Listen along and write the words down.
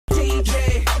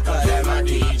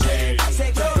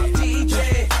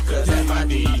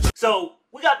So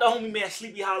we got the homie man,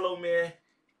 Sleepy Hallow, man.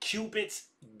 Cupid's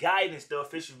Guidance, the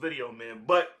official video, man.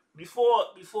 But before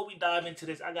we dive into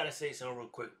this, I gotta say something real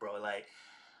quick, bro. Like,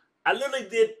 I literally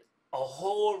did a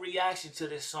whole reaction to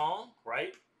this song,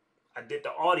 right? I did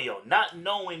the audio, not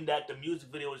knowing that the music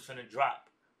video was finna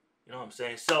drop. You know what I'm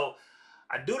saying? So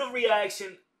I do the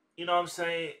reaction, you know what I'm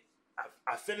saying?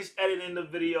 I finished editing the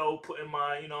video, putting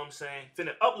my, you know what I'm saying,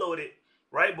 finna upload it,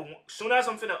 right? But as soon as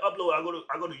I'm finna upload,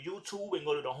 I go to YouTube and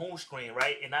go to the home screen,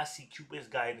 right? And I see Cupid's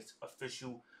Guidance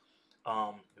official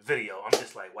video. I'm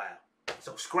just like, wow.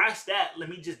 So scratch that. Let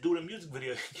me just do the music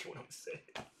video. You get what I'm saying?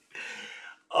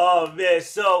 Oh man.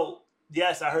 So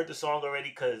yes, I heard the song already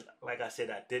because, like I said,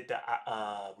 I did the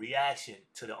reaction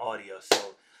to the audio.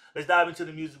 So let's dive into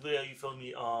the music video. You feel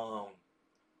me?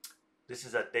 This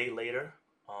is a day later.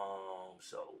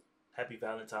 So happy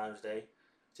Valentine's Day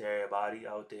to everybody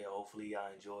out there. Hopefully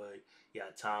y'all enjoyed your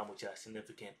time with your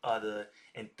significant other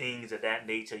and things of that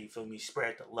nature. You feel me?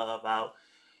 Spread the love out.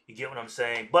 You get what I'm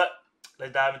saying? But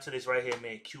let's dive into this right here,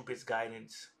 man. Cupid's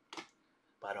Guidance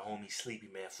by the homie Sleepy,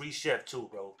 man. Free chef too,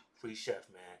 bro. Free chef,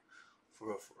 man. For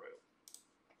real, for real.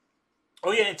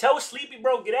 Oh yeah, and tell Sleepy,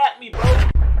 bro, get at me, bro.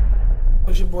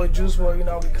 What's your boy Juice WRLD? You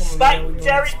know we coming, Spike man. We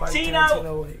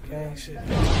Tarantino. Gang shit.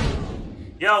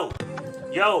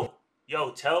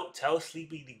 Yo, tell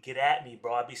Sleepy to get at me,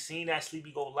 bro. I be seeing that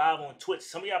Sleepy go live on Twitch.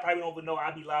 Some of y'all probably don't even know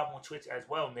I be live on Twitch as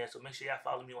well, man. So make sure y'all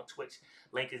follow me on Twitch.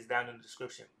 Link is down in the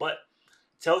description. But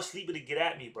tell Sleepy to get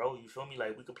at me, bro. You feel me?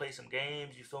 Like, we could play some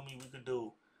games. You feel me? We could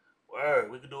do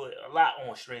we could do a lot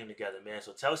on stream together, man.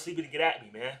 So tell Sleepy to get at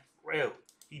me, man. For real.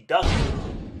 He ducking.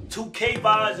 2K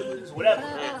vibes, whatever,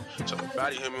 man. Tell the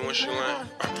body hit me when she land.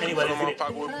 Anyway, fill my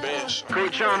pocket with bench.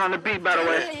 Great Sean on the beat, by the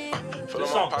way. Fill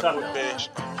my pocket with bench.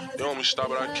 They want me stop,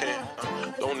 but I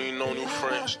can't. Don't need no new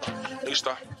friends. Nigga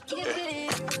stop. Yeah.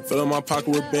 Fill my pocket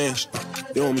with bench.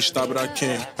 They want me stop, but I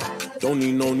can't. Don't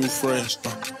need no new friends.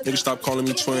 Nigga stop calling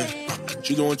me twin.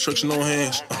 She doing tricks, no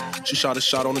hands. She shot a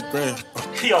shot on the gram.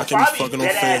 I can't be fucking on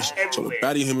fans. Tell the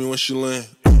baddie hit me when she land.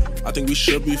 I think we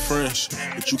should be friends,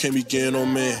 but you can't be getting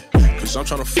on man. Cause I'm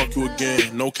tryna fuck you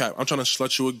again. No cap, I'm tryna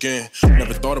slut you again.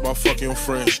 Never thought about fucking your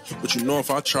friends, but you know if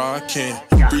I try, I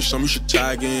can. Free some, you should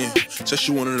tag in. Said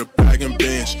she wanted a bag and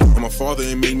bands. And my father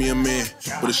ain't made me a man,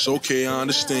 but it's okay, I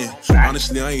understand.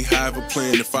 Honestly, I ain't have a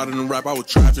plan. If I didn't rap, I would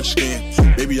traffic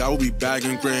scam. Maybe I would be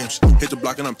bagging grams. Hit the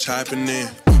block and I'm tapping in.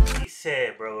 He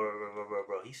said, bro.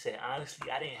 He said,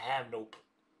 honestly, I didn't have no...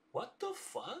 What the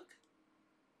fuck?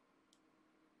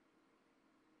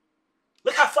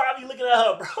 Look how far you looking at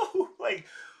her, bro. Like,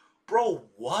 bro,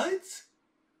 what?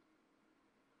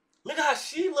 Look how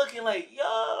she looking like,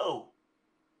 yo.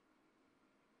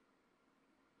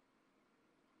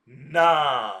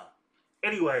 Nah.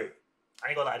 Anyway, I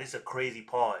ain't gonna lie, this is a crazy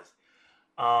pause.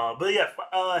 But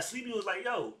yeah, Sleepy was like,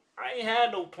 yo, I ain't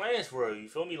had no plans for her. You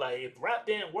feel me? Like, if rap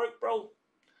didn't work, bro,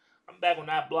 I'm back on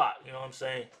that block. You know what I'm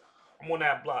saying? I'm on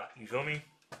that block. You feel me?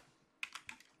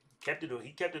 He kept it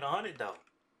 100 though.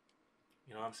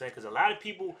 You know what I'm saying? Because a lot of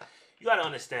people, you got to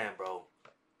understand, bro.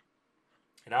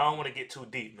 And I don't want to get too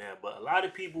deep, man. But a lot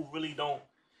of people really don't.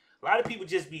 A lot of people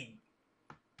just be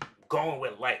going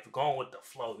with life, going with the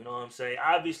flow. You know what I'm saying?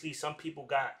 Obviously, some people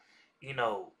got, you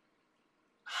know,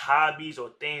 hobbies or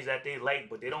things that they like,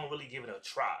 but they don't really give it a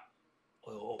try.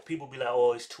 Or people be like,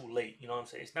 oh, it's too late. You know what I'm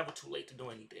saying? It's never too late to do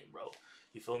anything, bro.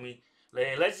 You feel me?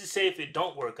 Like, let's just say if it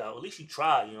don't work out, at least you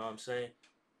try. You know what I'm saying?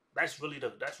 That's really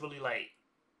like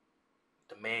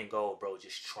the main goal, bro.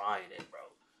 Just trying it, bro.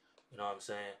 You know what I'm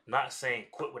saying? Not saying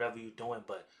quit whatever you're doing,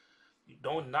 but you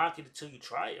don't knock it until you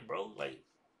try it, bro. Like,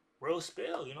 real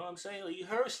spill. You know what I'm saying? Like, you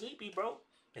heard Sleepy, bro.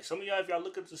 And some of y'all, if y'all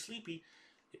look up to Sleepy,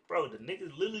 bro, the nigga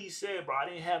literally said, bro, I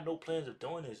didn't have no plans of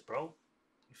doing this, bro.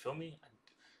 You feel me?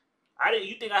 I didn't.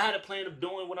 You think I had a plan of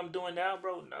doing what I'm doing now,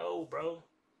 bro? No, bro.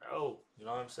 No. You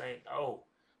know what I'm saying? No.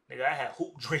 Nigga, I had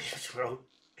hoop dreams, bro.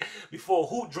 Before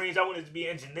hoop dreams, I wanted to be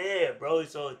an engineer, bro.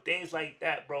 So things like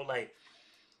that, bro. Like,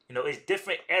 you know, it's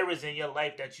different eras in your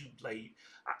life that you, like,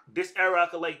 this era I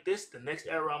could like this. The next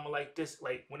era I'm gonna like this.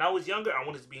 Like, when I was younger, I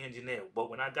wanted to be an engineer.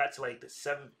 But when I got to, like, the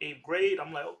 7th, 8th grade,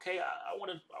 I'm like, okay, I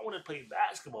want to play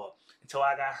basketball. Until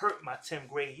I got hurt my 10th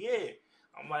grade year.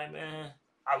 I'm like, man,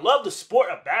 I love the sport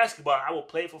of basketball. I will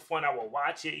play for fun. I will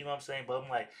watch it, you know what I'm saying? But I'm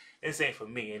like, this ain't for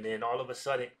me. And then all of a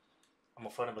sudden, I'm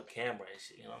in front of a camera and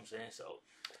shit, you know what I'm saying? So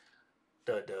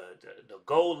the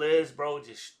goal is, bro,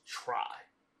 just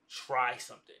try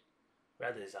something.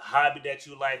 Whether it's a hobby that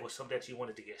you like or something that you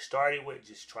wanted to get started with,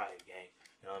 just try it, gang.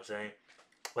 You know what I'm saying?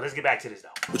 But let's get back to this, though.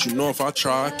 But you know if I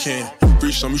try, I can.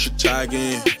 Free some, you should tag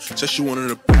in. Said she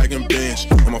wanted a bag and bands.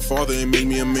 And my father ain't made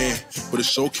me a man. But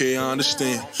it's okay, I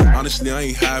understand. Honestly, I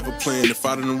ain't have a plan. If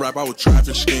I didn't rap, I would trap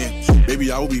and scam.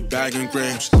 Baby, I would be bagging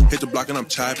grams. Hit the block and I'm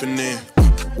tapping in.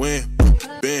 When,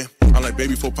 bam, I'm like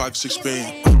baby, 4 pockets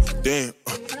expand. Damn,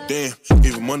 damn.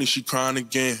 Gave her money, she crying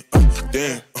again.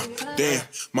 Damn, damn.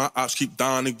 My ops keep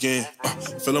dying again.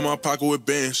 Filling my pocket with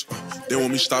bands. They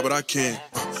want me stop, but I can't.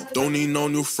 Don't need no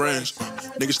new friends.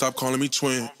 Niggas stop calling me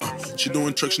twin. She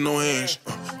doing tricks with no hands.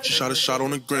 She shot a shot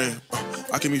on the gram.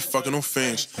 I can be fucking on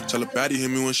fans. Tell a baddie hit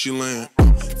me when she land.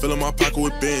 Filling my pocket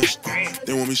with bands.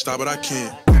 They want me stop, but I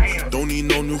can't. Don't need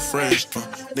no new friends.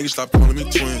 Niggas stop calling me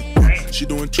twin. She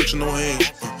doing tricks with no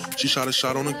hands. She shot a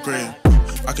shot on the gram.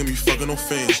 I can be fucking on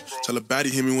fans. Tell a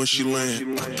baddie hit me when she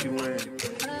land.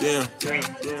 Damn.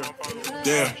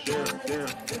 Damn.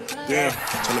 Damn.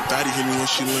 Tell a baddie hit me when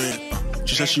she land.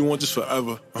 She said she want this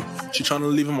forever. She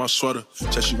tryna leave in my sweater.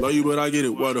 Said she love you, but I get it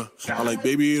wetter. I'm like,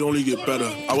 baby, it only get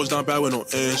better. I was not bad with no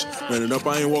ends. Ran it up,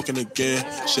 I ain't walking again.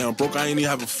 Say I'm broke, I ain't even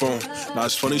have a phone. Now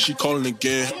it's funny, she calling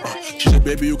again. She said,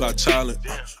 baby, you got talent.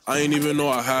 I ain't even know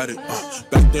I had it.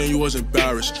 Back then, you was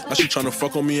embarrassed. Now she tryna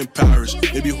fuck on me in Paris.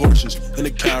 Maybe horses in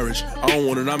the carriage. I don't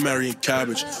want it, I'm marrying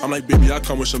cabbage. I'm like, baby, I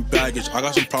come with some baggage. I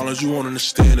got some problems, you won't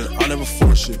understand it. I never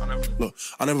force it. Look,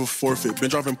 I never forfeit. Been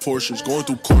driving Porsches, going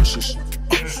through courses.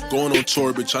 Going on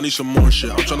tour, bitch, I need some more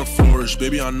shit. I'm tryna flourish,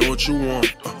 baby, I know what you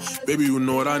want. Baby, you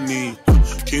know what I need.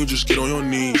 Can you just get on your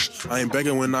knees? I ain't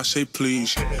begging when I say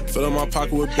please. Fill up my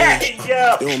pocket with bands.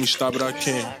 They want me stop it, I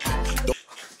can't.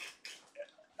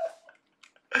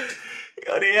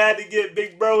 Yo, they had to get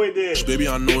Big Bro in there. Baby,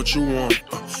 I know what you want.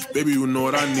 Baby, you know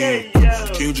what I need.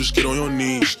 Can you just get on your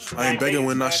knees? I ain't begging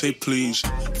when I say please.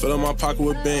 Fill up my pocket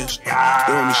with bands.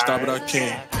 They want me stop it, I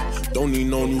can't. Don't need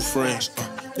no new friends.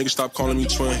 Niggas stop calling me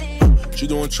twin. She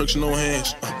doing tricks with no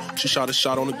hands. She shot a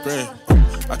shot on the gram.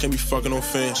 I can't be fucking on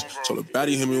fans. Told the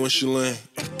baddie hit me when she land.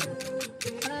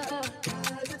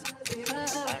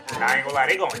 I ain't gonna lie,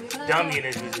 they going dummy in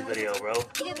this music video, bro.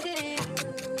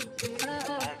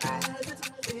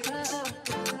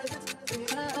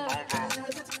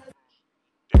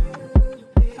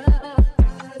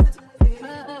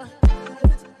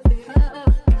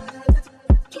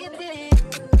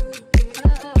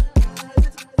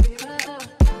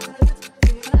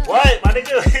 What? My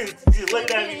nigga just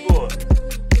looking at me for.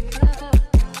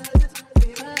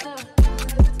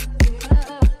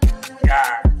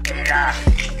 Yeah.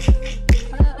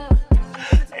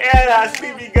 Yeah,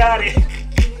 Sleepy got it.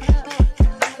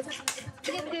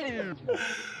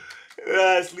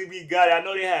 Sleepy got it. I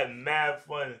know they had mad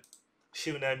fun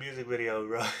shooting that music video,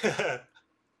 bro.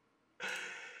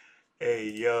 Hey,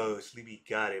 yo, Sleepy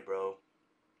got it, bro.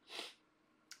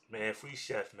 Man, free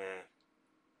Chef, man.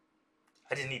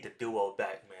 I just need the duo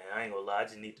back, man. I ain't gonna lie, I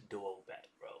just need the duo back,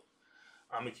 bro.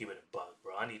 I'm gonna keep it a buck,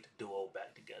 bro. I need the duo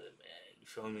back together, man. You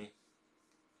feel me?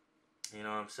 You know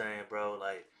what I'm saying, bro?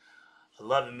 Like, I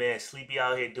love it, man. Sleepy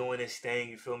out here doing his thing,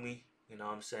 you feel me? You know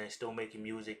what I'm saying? Still making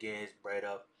music, getting his bread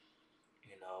up,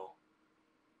 you know.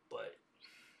 But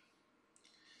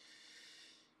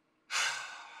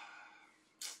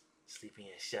Sleepy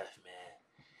and Chef, man.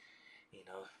 You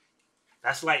know.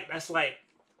 That's like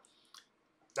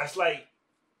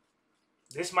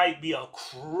this might be a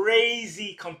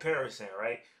crazy comparison,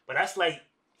 right? But that's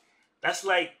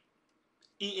like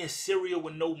eating cereal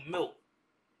with no milk,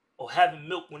 or having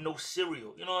milk with no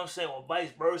cereal. You know what I'm saying? Or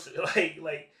vice versa. Like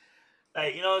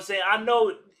you know what I'm saying? I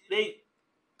know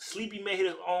Sleepy made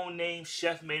his own name,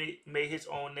 Chef made his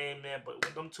own name, man. But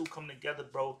when them two come together,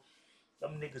 bro,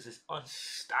 them niggas is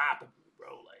unstoppable,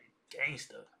 bro. Like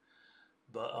gangster.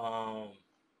 But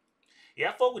yeah,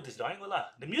 I fuck with this though. I ain't gonna lie.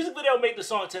 The music video made the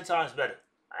song 10 times better.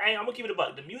 I'm gonna keep it a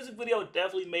buck. The music video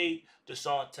definitely made the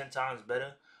song 10 times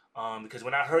better. Because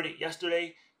when I heard it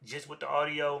yesterday, just with the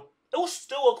audio, it was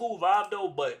still a cool vibe though.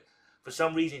 But for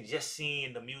some reason, just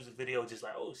seeing the music video, just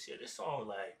like, oh shit, this song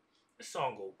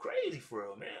go crazy for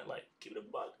real, man. Like, keep it a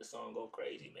buck. This song go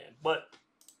crazy, man. But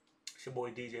it's your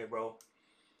boy DJ, bro.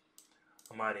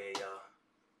 I'm out of here, y'all.